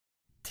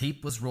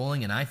tape was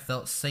rolling and I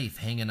felt safe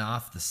hanging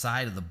off the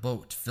side of the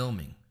boat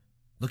filming.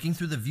 Looking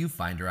through the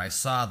viewfinder, I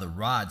saw the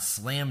rod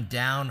slam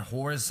down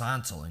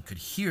horizontal and could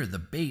hear the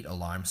bait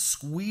alarm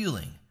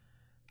squealing.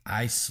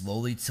 I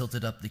slowly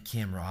tilted up the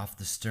camera off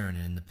the stern,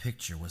 and in the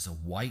picture was a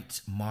white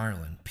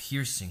marlin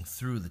piercing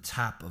through the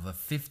top of a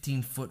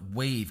 15-foot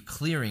wave,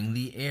 clearing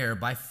the air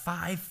by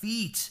 5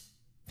 feet.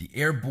 The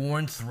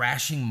airborne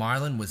thrashing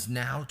marlin was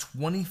now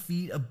 20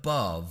 feet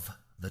above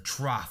the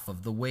trough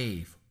of the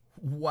wave.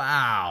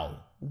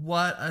 Wow,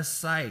 what a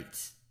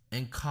sight!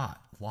 And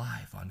caught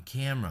live on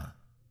camera.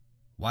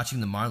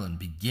 Watching the marlin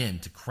begin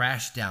to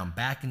crash down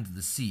back into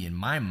the sea, in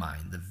my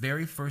mind, the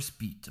very first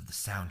beat of the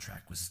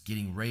soundtrack was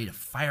getting ready to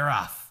fire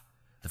off.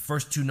 The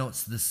first 2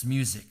 notes of this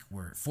music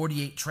were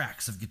 48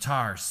 tracks of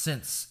guitar,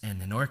 synths,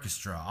 and an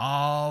orchestra,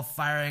 all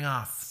firing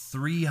off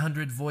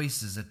 300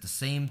 voices at the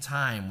same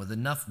time with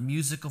enough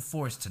musical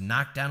force to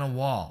knock down a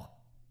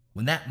wall.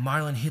 When that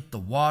marlin hit the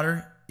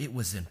water, it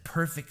was in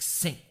perfect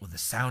sync with the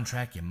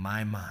soundtrack in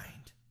my mind.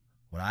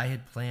 What I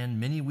had planned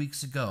many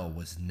weeks ago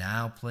was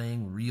now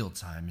playing real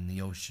time in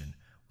the ocean,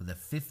 with a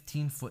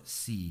 15-foot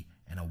sea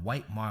and a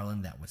white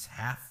marlin that was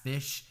half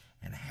fish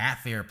and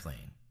half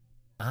airplane.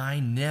 I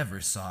never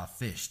saw a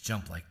fish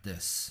jump like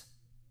this.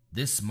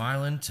 This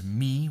marlin, to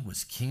me,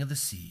 was king of the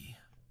sea.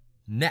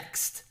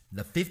 Next,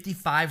 the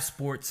 55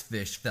 sports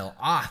fish fell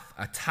off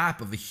atop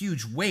of a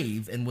huge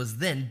wave and was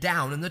then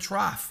down in the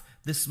trough.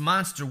 This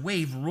monster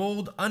wave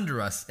rolled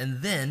under us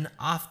and then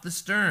off the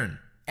stern.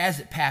 As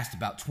it passed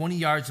about 20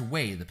 yards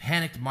away, the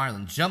panicked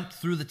marlin jumped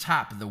through the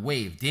top of the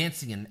wave,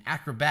 dancing in an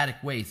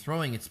acrobatic way,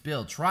 throwing its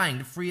bill, trying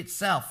to free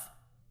itself.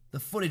 The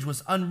footage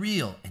was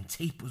unreal, and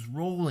tape was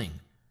rolling.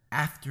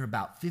 After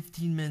about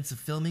 15 minutes of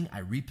filming,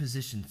 I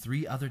repositioned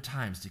 3 other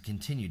times to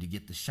continue to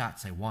get the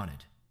shots I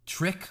wanted.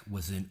 Trick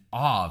was in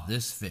awe of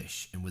this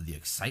fish, and with the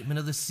excitement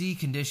of the sea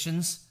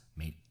conditions,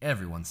 made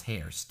everyone's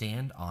hair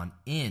stand on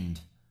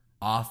end.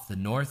 Off the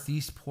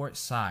northeast port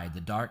side,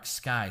 the dark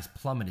skies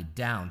plummeted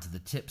down to the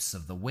tips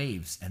of the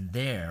waves, and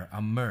there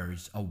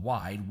emerged a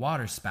wide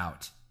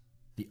waterspout.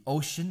 The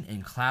ocean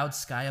and cloud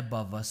sky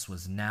above us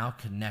was now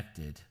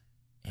connected,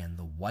 and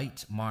the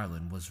white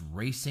marlin was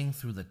racing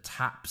through the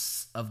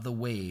tops of the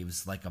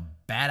waves like a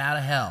bat out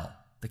of hell.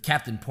 The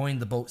captain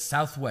pointed the boat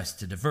southwest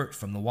to divert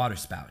from the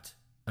waterspout.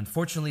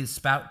 Unfortunately, the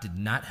spout did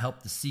not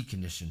help the sea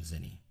conditions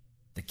any.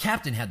 The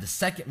captain had the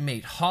second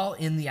mate haul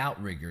in the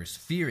outriggers,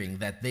 fearing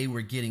that they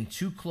were getting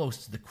too close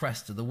to the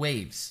crest of the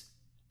waves.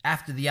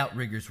 After the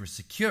outriggers were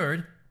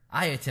secured,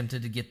 I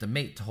attempted to get the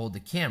mate to hold the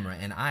camera,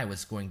 and I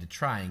was going to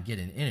try and get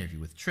an interview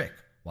with Trick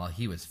while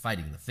he was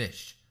fighting the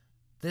fish.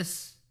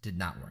 This did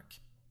not work.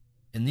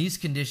 In these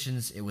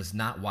conditions, it was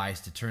not wise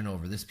to turn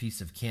over this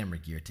piece of camera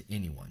gear to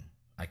anyone.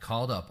 I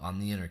called up on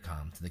the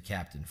intercom to the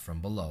captain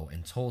from below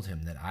and told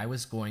him that I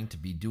was going to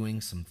be doing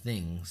some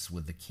things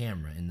with the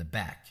camera in the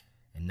back,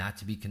 and not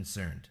to be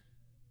concerned.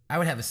 I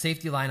would have a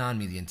safety line on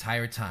me the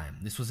entire time.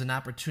 This was an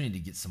opportunity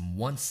to get some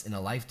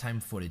once-in-a-lifetime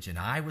footage, and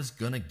I was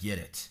gonna get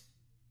it.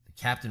 The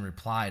captain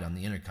replied on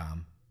the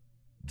intercom,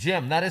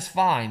 "Jim, that is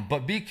fine,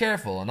 but be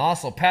careful and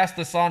also pass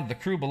this on to the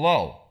crew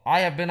below.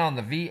 I have been on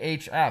the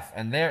VHF,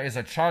 and there is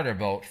a charter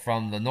boat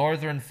from the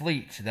Northern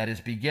Fleet that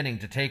is beginning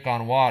to take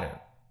on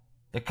water.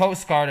 The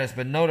Coast Guard has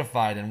been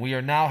notified, and we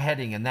are now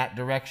heading in that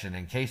direction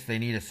in case they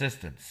need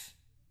assistance.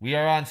 We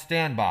are on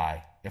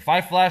standby. If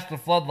I flash the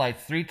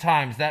floodlights 3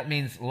 times, that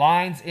means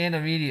lines in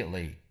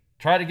immediately.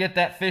 Try to get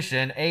that fish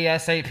in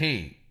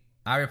ASAP."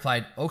 I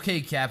replied,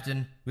 "Okay,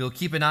 Captain. We'll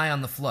keep an eye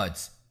on the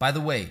floods. By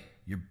the way,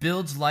 your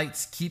bilge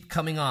lights keep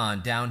coming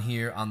on down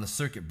here on the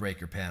circuit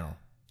breaker panel."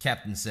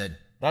 Captain said,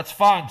 "That's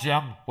fine,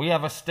 Jim. We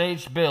have a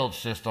staged bilge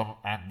system,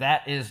 and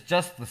that is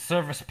just the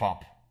service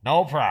pump.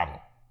 No problem."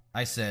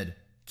 I said,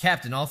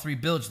 "Captain, all 3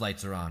 bilge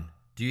lights are on.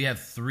 Do you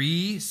have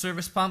 3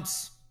 service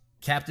pumps?"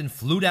 Captain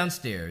flew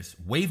downstairs,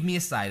 waved me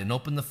aside, and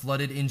opened the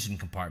flooded engine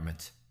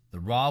compartment. The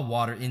raw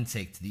water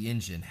intake to the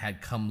engine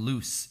had come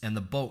loose, and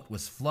the boat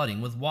was flooding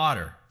with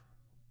water.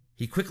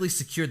 He quickly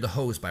secured the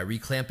hose by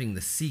reclamping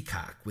the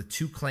seacock with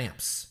 2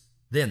 clamps.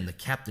 Then the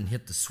captain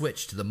hit the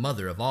switch to the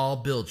mother of all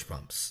bilge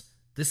pumps.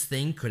 This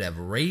thing could have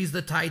raised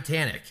the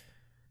Titanic.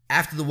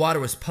 After the water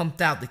was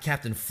pumped out, the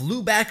captain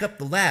flew back up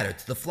the ladder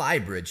to the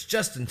flybridge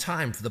just in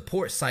time for the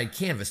port side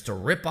canvas to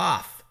rip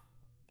off.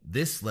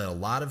 This let a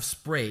lot of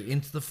spray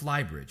into the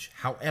flybridge,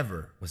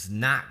 however, was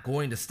not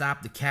going to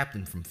stop the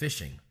captain from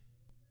fishing.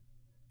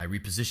 I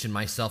repositioned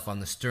myself on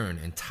the stern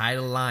and tied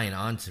a line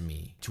onto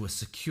me to a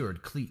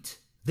secured cleat.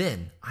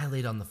 Then I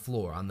laid on the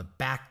floor on the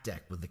back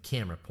deck with the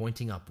camera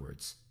pointing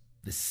upwards.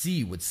 The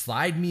sea would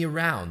slide me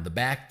around the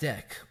back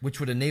deck, which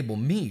would enable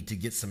me to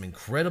get some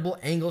incredible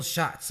angle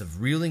shots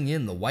of reeling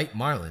in the white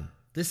marlin.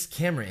 This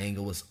camera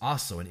angle was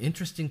also an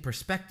interesting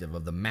perspective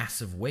of the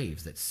massive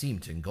waves that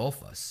seemed to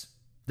engulf us.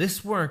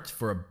 This worked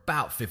for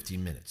about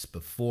 15 minutes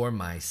before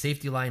my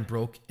safety line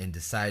broke and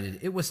decided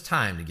it was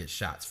time to get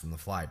shots from the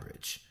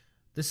flybridge.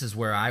 This is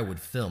where I would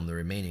film the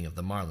remaining of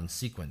the marlin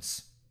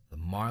sequence. The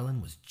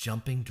marlin was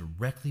jumping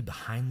directly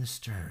behind the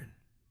stern,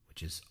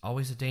 which is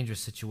always a dangerous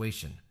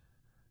situation.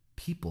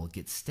 People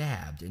get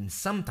stabbed and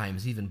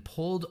sometimes even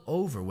pulled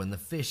over when the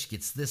fish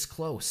gets this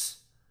close.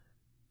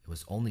 It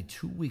was only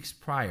 2 weeks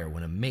prior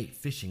when a mate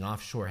fishing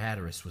offshore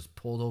Hatteras was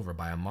pulled over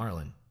by a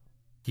marlin.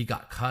 He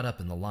got caught up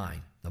in the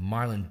line. The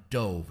marlin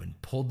dove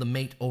and pulled the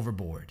mate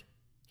overboard.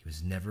 He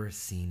was never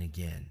seen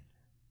again.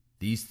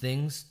 These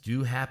things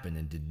do happen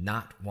and did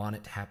not want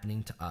it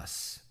happening to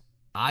us.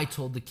 I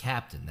told the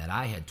captain that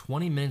I had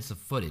 20 minutes of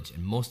footage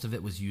and most of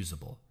it was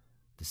usable.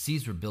 The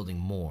seas were building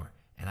more,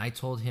 and I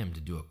told him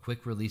to do a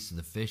quick release of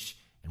the fish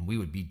and we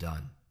would be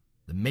done.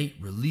 The mate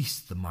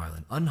released the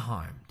marlin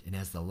unharmed, and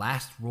as the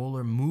last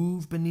roller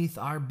moved beneath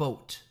our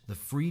boat, the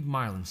freed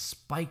marlin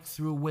spiked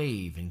through a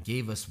wave and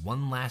gave us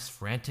one last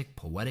frantic,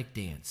 poetic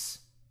dance.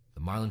 The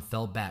marlin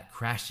fell back,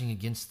 crashing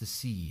against the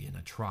sea in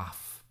a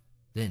trough.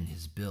 Then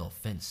his bill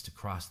fenced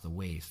across the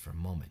waves for a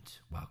moment,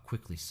 while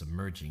quickly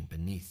submerging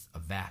beneath a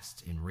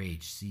vast,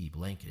 enraged sea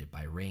blanketed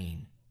by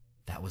rain.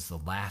 That was the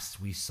last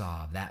we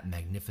saw of that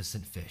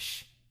magnificent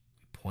fish.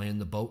 We pointed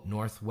the boat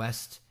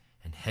northwest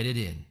and headed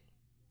in.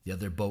 The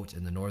other boat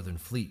in the Northern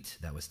Fleet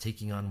that was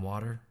taking on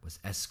water was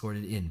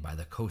escorted in by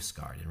the Coast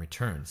Guard and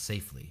returned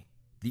safely.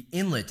 The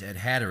inlet at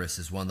Hatteras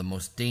is one of the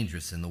most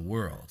dangerous in the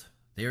world.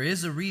 There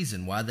is a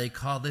reason why they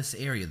call this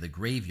area the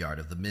graveyard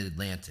of the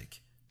mid-Atlantic.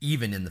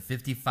 Even in the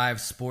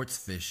 55 sports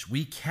fish,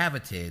 we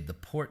cavitated the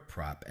port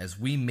prop as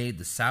we made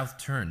the south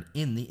turn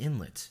in the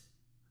inlet.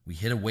 We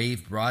hit a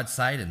wave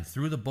broadside and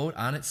threw the boat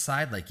on its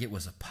side like it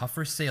was a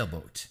puffer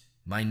sailboat.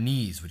 My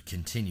knees would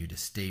continue to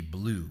stay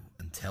blue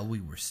until we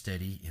were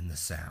steady in the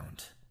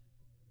Sound.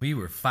 We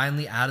were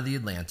finally out of the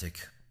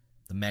Atlantic.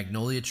 The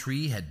magnolia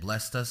tree had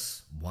blessed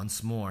us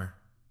once more.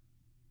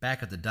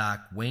 Back at the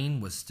dock, Wayne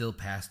was still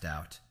passed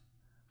out.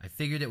 I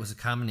figured it was a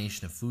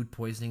combination of food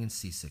poisoning and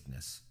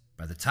seasickness.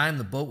 By the time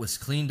the boat was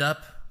cleaned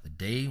up, the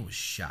day was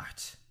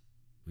shot.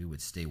 We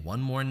would stay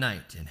one more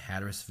night in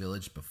Hatteras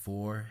Village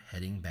before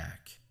heading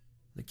back.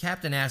 The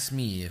captain asked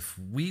me if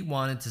we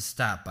wanted to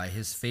stop by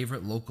his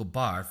favorite local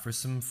bar for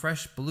some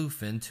fresh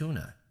bluefin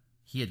tuna.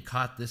 He had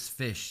caught this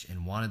fish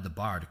and wanted the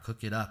bar to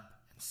cook it up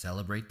and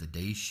celebrate the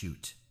day's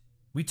shoot.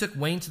 We took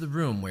Wayne to the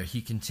room where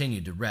he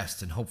continued to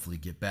rest and hopefully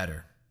get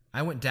better.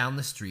 I went down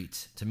the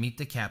street to meet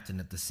the captain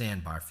at the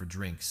sandbar for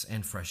drinks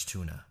and fresh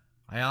tuna.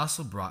 I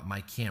also brought my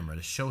camera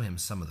to show him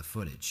some of the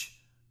footage.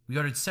 We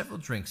ordered several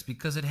drinks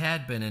because it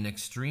had been an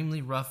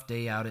extremely rough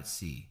day out at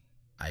sea.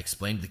 I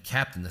explained to the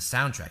captain the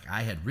soundtrack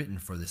I had written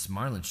for this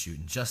marlin shoot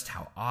and just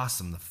how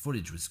awesome the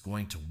footage was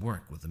going to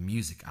work with the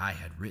music I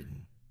had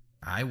written.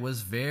 I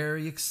was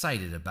very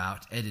excited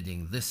about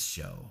editing this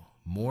show,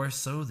 more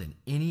so than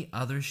any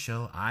other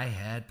show I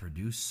had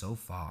produced so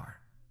far.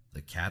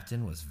 The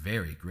captain was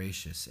very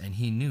gracious, and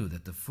he knew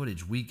that the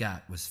footage we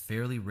got was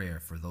fairly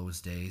rare for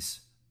those days.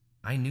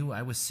 I knew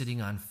I was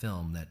sitting on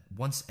film that,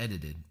 once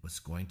edited, was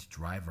going to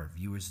drive our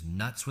viewers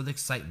nuts with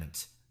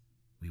excitement.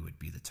 We would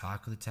be the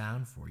talk of the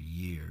town for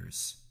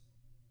years.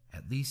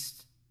 At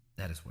least,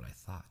 that is what I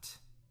thought.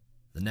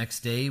 The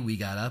next day, we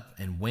got up,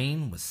 and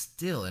Wayne was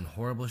still in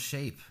horrible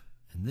shape,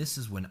 and this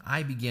is when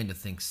I began to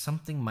think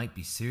something might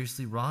be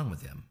seriously wrong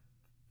with him.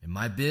 In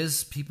my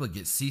biz, people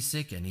get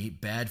seasick and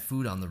eat bad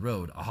food on the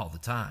road all the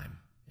time.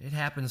 It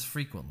happens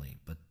frequently,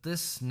 but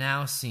this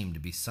now seemed to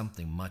be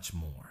something much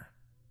more.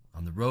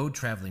 On the road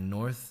traveling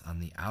north on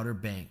the Outer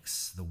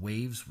Banks, the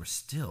waves were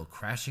still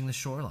crashing the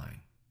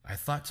shoreline. I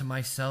thought to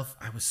myself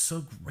I was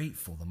so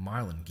grateful the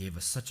marlin gave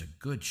us such a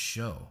good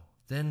show,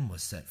 then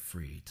was set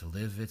free to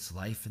live its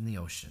life in the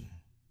ocean.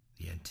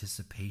 The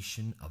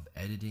anticipation of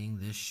editing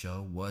this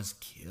show was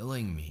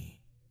killing me.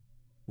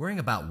 Worrying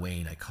about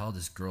Wayne, I called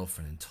his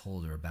girlfriend and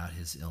told her about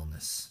his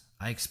illness.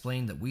 I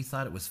explained that we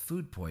thought it was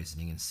food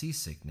poisoning and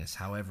seasickness,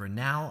 however,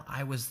 now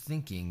I was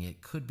thinking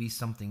it could be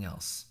something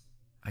else.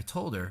 I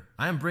told her,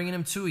 I am bringing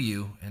him to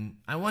you, and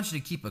I want you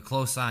to keep a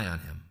close eye on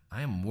him.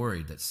 I am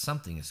worried that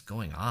something is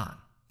going on,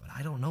 but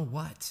I don't know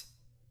what.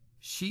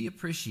 She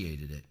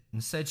appreciated it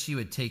and said she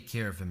would take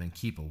care of him and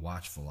keep a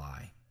watchful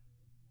eye.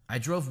 I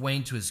drove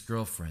Wayne to his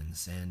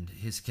girlfriend's, and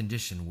his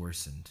condition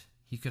worsened.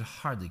 He could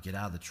hardly get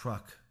out of the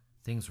truck.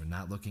 Things were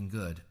not looking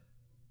good.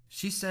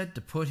 She said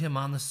to put him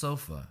on the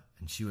sofa,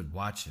 and she would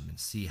watch him and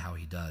see how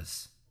he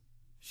does.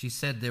 She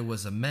said there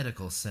was a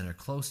medical center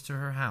close to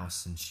her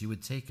house, and she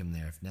would take him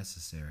there if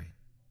necessary.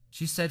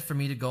 She said for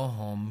me to go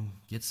home,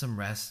 get some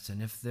rest,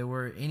 and if there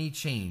were any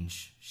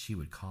change, she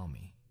would call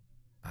me.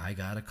 I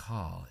got a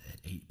call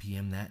at 8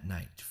 p.m. that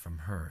night from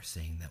her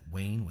saying that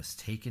Wayne was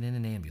taken in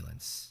an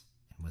ambulance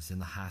and was in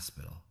the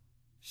hospital.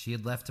 She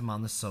had left him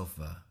on the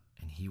sofa,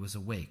 and he was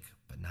awake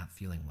but not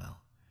feeling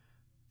well.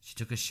 She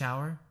took a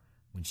shower.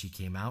 When she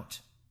came out,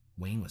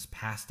 Wayne was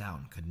passed out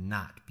and could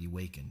not be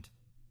wakened.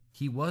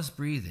 He was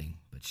breathing,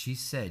 but she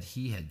said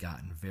he had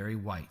gotten very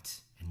white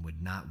and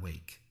would not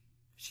wake.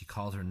 She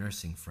called her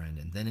nursing friend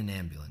and then an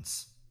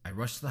ambulance. I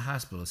rushed to the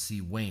hospital to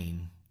see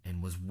Wayne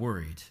and was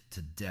worried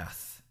to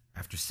death.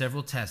 After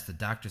several tests, the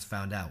doctors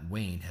found out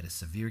Wayne had a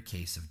severe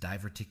case of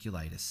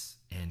diverticulitis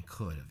and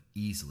could have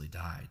easily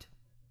died.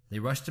 They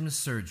rushed him to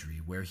surgery,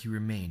 where he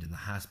remained in the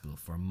hospital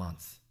for a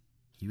month.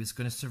 He was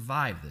going to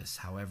survive this,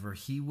 however,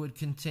 he would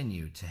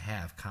continue to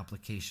have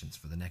complications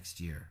for the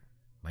next year.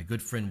 My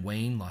good friend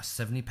Wayne lost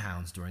 70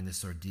 pounds during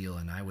this ordeal,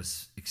 and I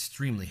was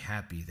extremely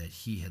happy that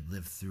he had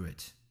lived through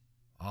it.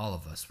 All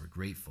of us were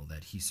grateful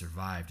that he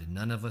survived, and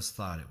none of us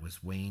thought it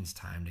was Wayne's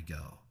time to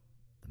go.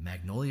 The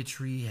magnolia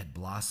tree had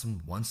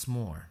blossomed once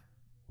more.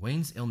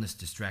 Wayne's illness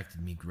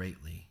distracted me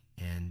greatly,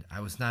 and I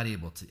was not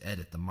able to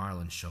edit the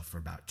Marlin show for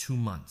about 2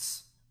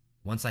 months.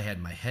 Once I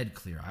had my head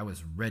clear, I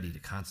was ready to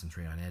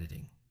concentrate on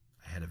editing.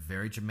 I had a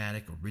very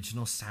dramatic,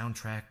 original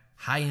soundtrack,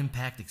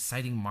 high-impact,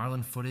 exciting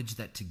Marlin footage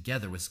that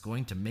together was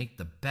going to make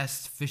the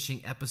best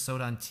fishing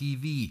episode on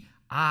TV.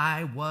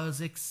 I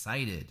was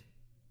excited.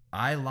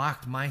 I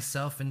locked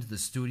myself into the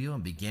studio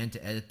and began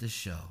to edit the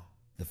show.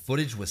 The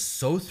footage was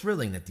so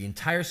thrilling that the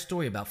entire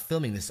story about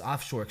filming this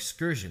offshore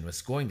excursion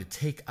was going to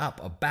take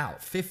up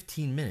about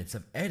 15 minutes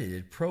of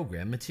edited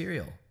program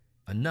material,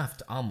 enough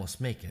to almost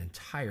make an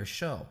entire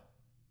show.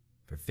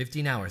 For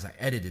 15 hours, I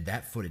edited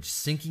that footage,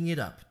 syncing it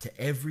up to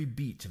every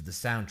beat of the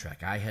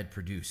soundtrack I had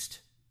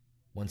produced.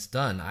 Once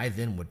done, I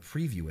then would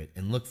preview it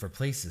and look for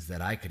places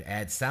that I could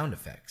add sound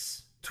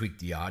effects, tweak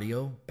the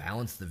audio,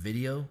 balance the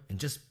video, and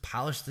just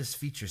polish this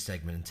feature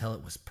segment until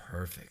it was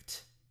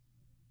perfect.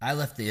 I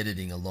left the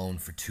editing alone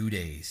for 2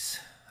 days.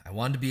 I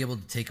wanted to be able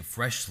to take a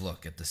fresh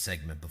look at the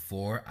segment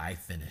before I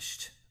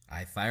finished.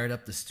 I fired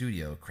up the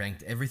studio,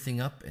 cranked everything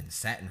up, and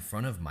sat in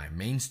front of my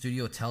main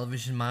studio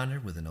television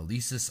monitor with an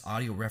Alesis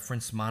audio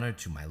reference monitor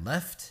to my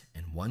left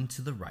and one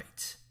to the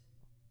right.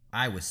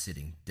 I was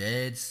sitting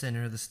dead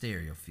center of the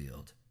stereo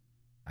field.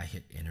 I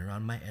hit enter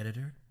on my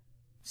editor,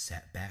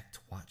 sat back to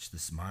watch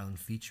this Marlin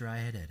feature I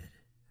had edited.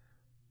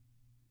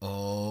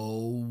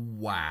 Oh,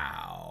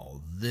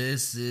 wow,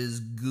 this is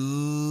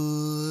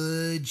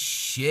good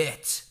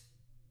shit.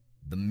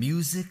 The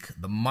music,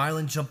 the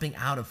Marlin jumping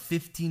out of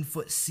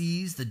 15-foot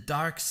seas, the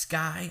dark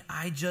sky,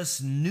 I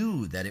just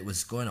knew that it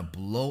was going to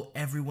blow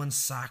everyone's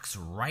socks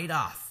right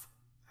off.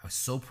 I was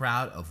so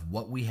proud of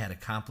what we had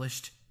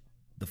accomplished.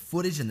 The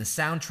footage and the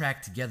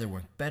soundtrack together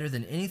were better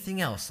than anything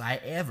else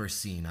I ever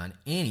seen on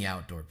any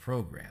outdoor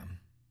program.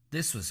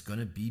 This was going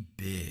to be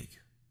big,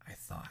 I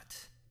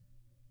thought.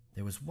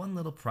 There was one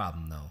little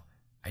problem, though.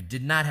 I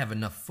did not have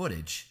enough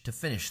footage to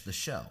finish the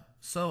show,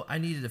 so I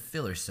needed a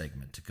filler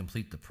segment to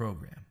complete the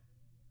program.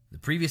 The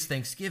previous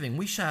Thanksgiving,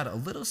 we shot a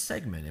little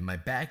segment in my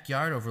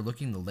backyard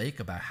overlooking the lake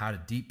about how to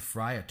deep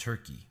fry a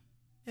turkey.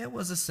 It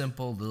was a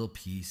simple little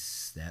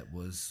piece that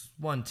was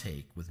one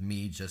take, with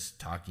me just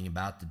talking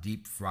about the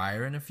deep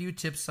fryer and a few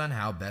tips on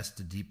how best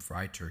to deep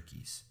fry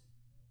turkeys.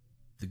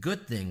 The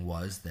good thing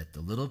was that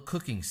the little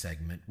cooking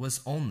segment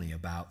was only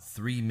about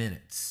 3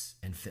 minutes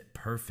and fit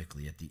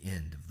perfectly at the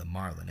end of the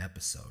Marlin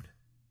episode.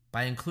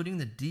 By including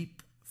the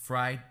deep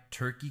fried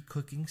turkey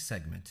cooking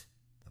segment,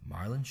 the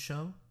Marlin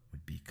show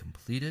would be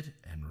completed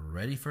and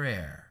ready for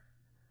air.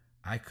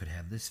 I could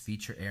have this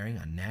feature airing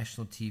on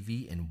national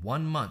TV in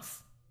 1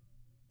 month.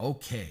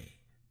 Okay,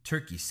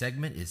 turkey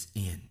segment is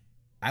in.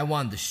 I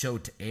wanted the show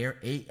to air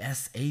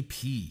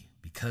ASAP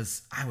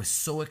because I was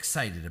so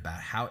excited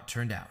about how it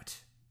turned out.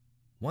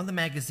 One of the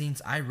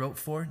magazines I wrote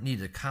for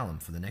needed a column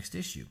for the next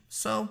issue,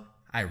 so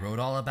I wrote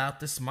all about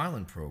this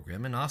Marlin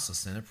program and also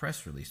sent a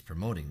press release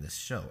promoting this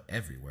show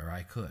everywhere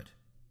I could.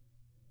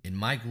 In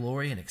my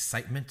glory and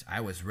excitement,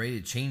 I was ready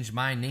to change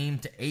my name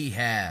to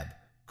Ahab,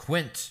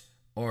 Quint,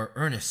 or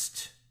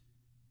Ernest.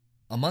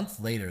 A month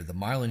later, the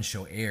Marlin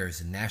show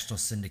airs in national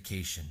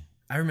syndication.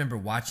 I remember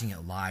watching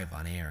it live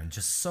on air and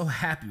just so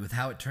happy with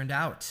how it turned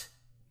out.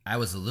 I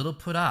was a little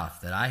put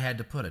off that I had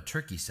to put a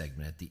turkey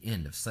segment at the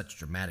end of such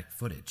dramatic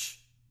footage.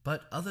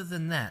 But other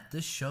than that,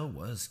 this show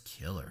was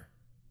killer.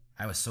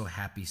 I was so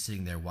happy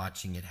sitting there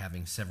watching it,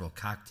 having several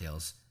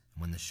cocktails,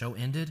 and when the show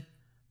ended,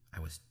 I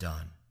was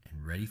done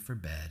and ready for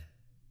bed.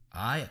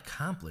 I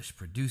accomplished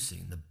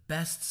producing the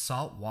best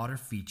saltwater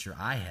feature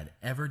I had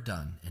ever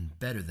done, and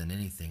better than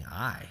anything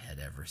I had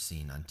ever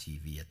seen on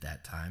TV at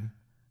that time.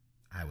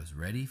 I was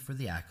ready for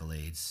the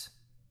accolades.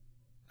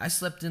 I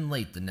slept in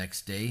late the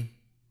next day.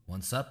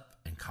 Once up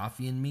and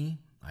coffee in me,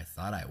 I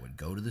thought I would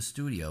go to the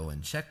studio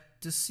and check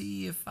to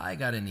see if I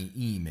got any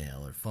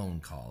email or phone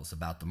calls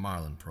about the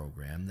Marlin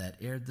program that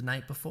aired the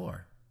night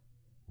before.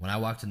 When I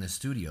walked in the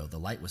studio, the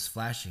light was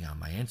flashing on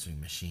my answering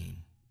machine,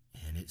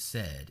 and it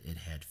said it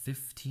had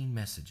 15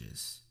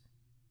 messages.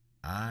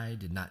 I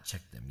did not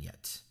check them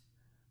yet.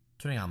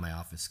 Turning on my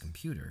office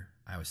computer,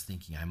 I was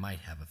thinking I might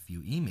have a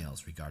few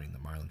emails regarding the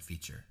Marlin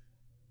feature.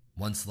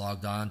 Once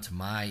logged on to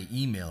my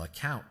email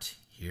account,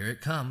 here it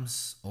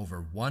comes,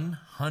 over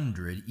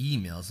 100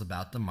 emails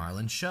about the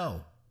Marlin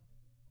show.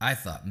 I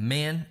thought,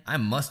 man, I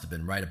must have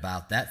been right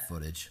about that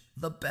footage.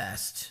 The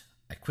best.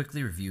 I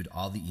quickly reviewed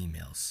all the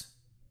emails.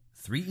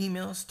 3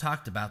 emails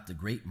talked about the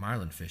great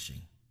Marlin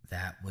fishing.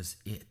 That was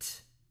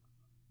it.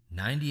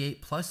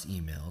 98 plus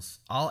emails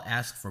all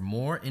asked for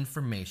more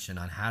information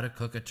on how to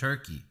cook a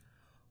turkey.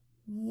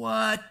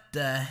 What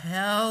the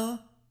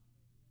hell?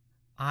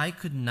 I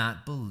could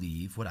not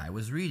believe what I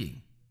was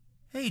reading.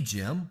 Hey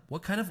Jim,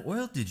 what kind of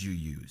oil did you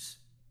use?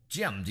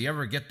 Jim, do you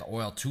ever get the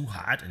oil too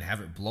hot and have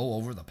it blow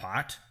over the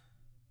pot?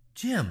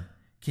 Jim,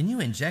 can you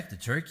inject the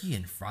turkey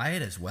and fry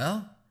it as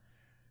well?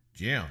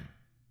 Jim,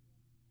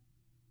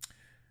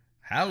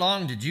 how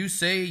long did you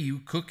say you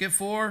cook it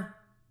for?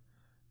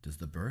 Does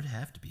the bird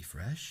have to be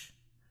fresh?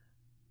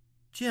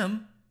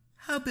 Jim,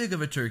 how big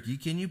of a turkey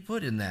can you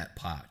put in that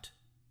pot?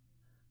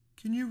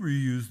 Can you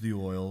reuse the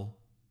oil?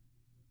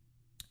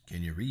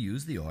 Can you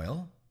reuse the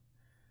oil?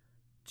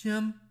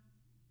 Jim,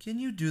 can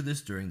you do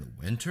this during the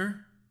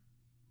winter?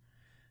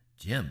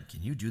 Jim,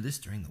 can you do this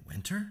during the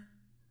winter?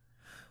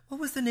 What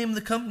was the name of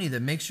the company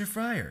that makes your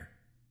fryer?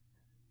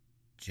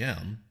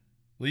 Jim,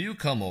 will you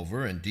come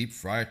over and deep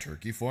fry a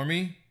turkey for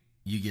me?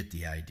 You get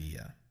the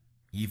idea.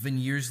 Even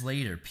years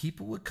later,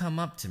 people would come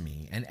up to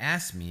me and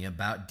ask me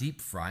about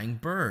deep frying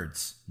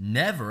birds,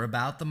 never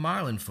about the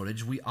marlin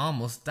footage we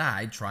almost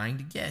died trying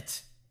to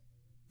get.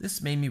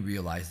 This made me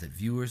realize that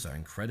viewers are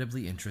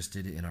incredibly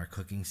interested in our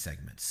cooking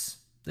segments.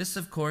 This,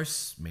 of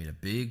course, made a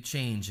big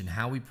change in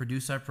how we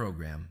produce our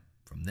program.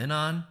 From then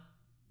on,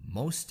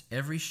 most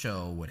every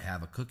show would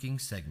have a cooking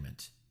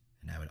segment,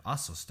 and I would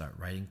also start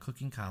writing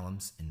cooking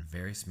columns in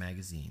various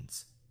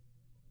magazines.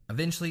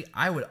 Eventually,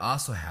 I would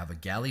also have a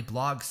galley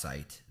blog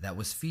site that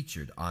was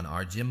featured on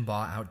our Jim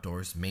Baugh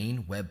Outdoors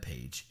main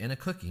webpage in a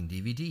cooking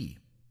DVD.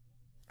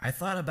 I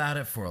thought about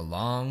it for a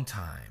long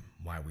time,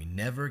 why we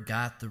never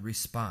got the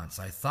response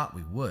I thought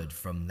we would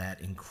from that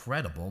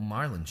incredible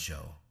marlin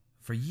show.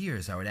 For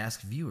years, I would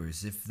ask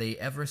viewers if they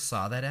ever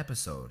saw that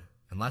episode,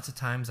 and lots of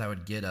times I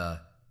would get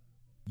a,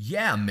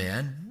 "Yeah,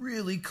 man,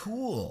 really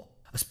cool,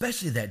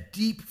 especially that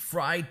deep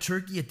fried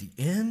turkey at the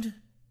end."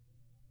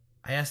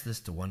 I asked this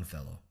to one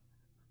fellow.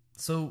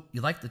 "So, you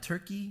like the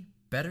turkey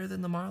better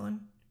than the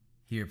marlin?"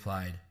 He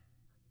replied,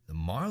 "The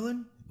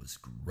marlin was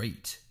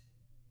great,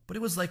 but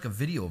it was like a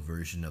video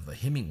version of a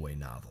Hemingway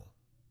novel.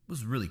 It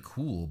was really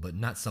cool, but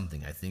not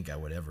something I think I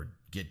would ever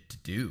get to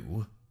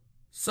do."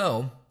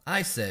 So,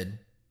 I said,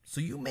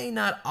 "So you may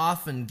not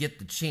often get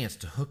the chance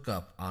to hook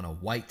up on a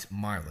white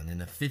marlin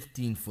in a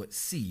 15-foot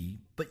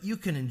sea, but you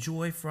can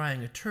enjoy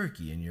frying a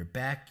turkey in your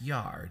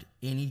backyard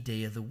any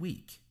day of the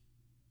week."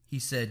 He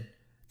said,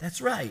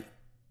 "That's right.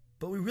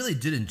 But we really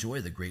did enjoy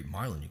the great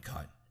marlin you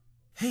caught.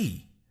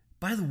 Hey,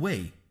 by the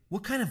way,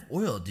 what kind of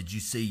oil did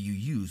you say you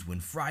use when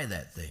fry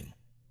that thing?"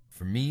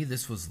 For me,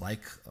 this was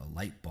like a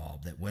light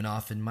bulb that went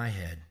off in my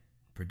head.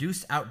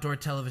 Produce outdoor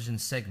television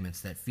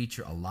segments that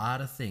feature a lot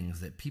of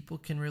things that people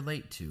can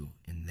relate to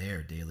in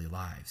their daily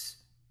lives.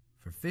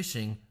 For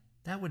fishing,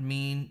 that would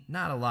mean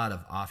not a lot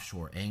of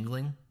offshore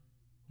angling,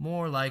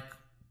 more like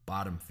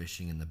bottom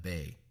fishing in the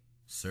bay,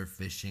 surf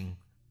fishing,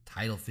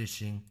 tidal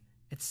fishing,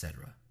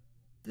 etc.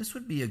 This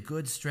would be a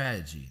good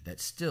strategy that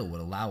still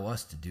would allow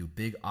us to do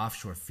big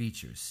offshore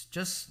features,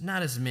 just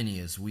not as many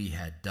as we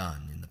had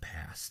done in the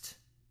past.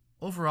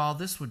 Overall,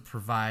 this would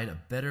provide a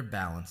better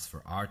balance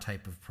for our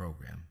type of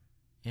program,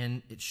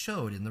 and it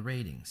showed in the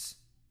ratings.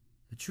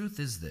 The truth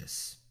is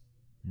this: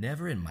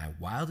 never in my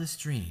wildest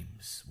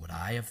dreams would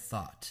I have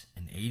thought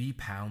an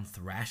 80-pound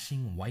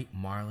thrashing white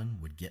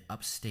marlin would get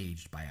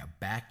upstaged by a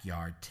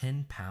backyard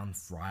 10-pound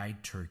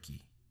fried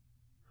turkey.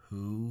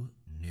 Who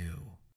knew?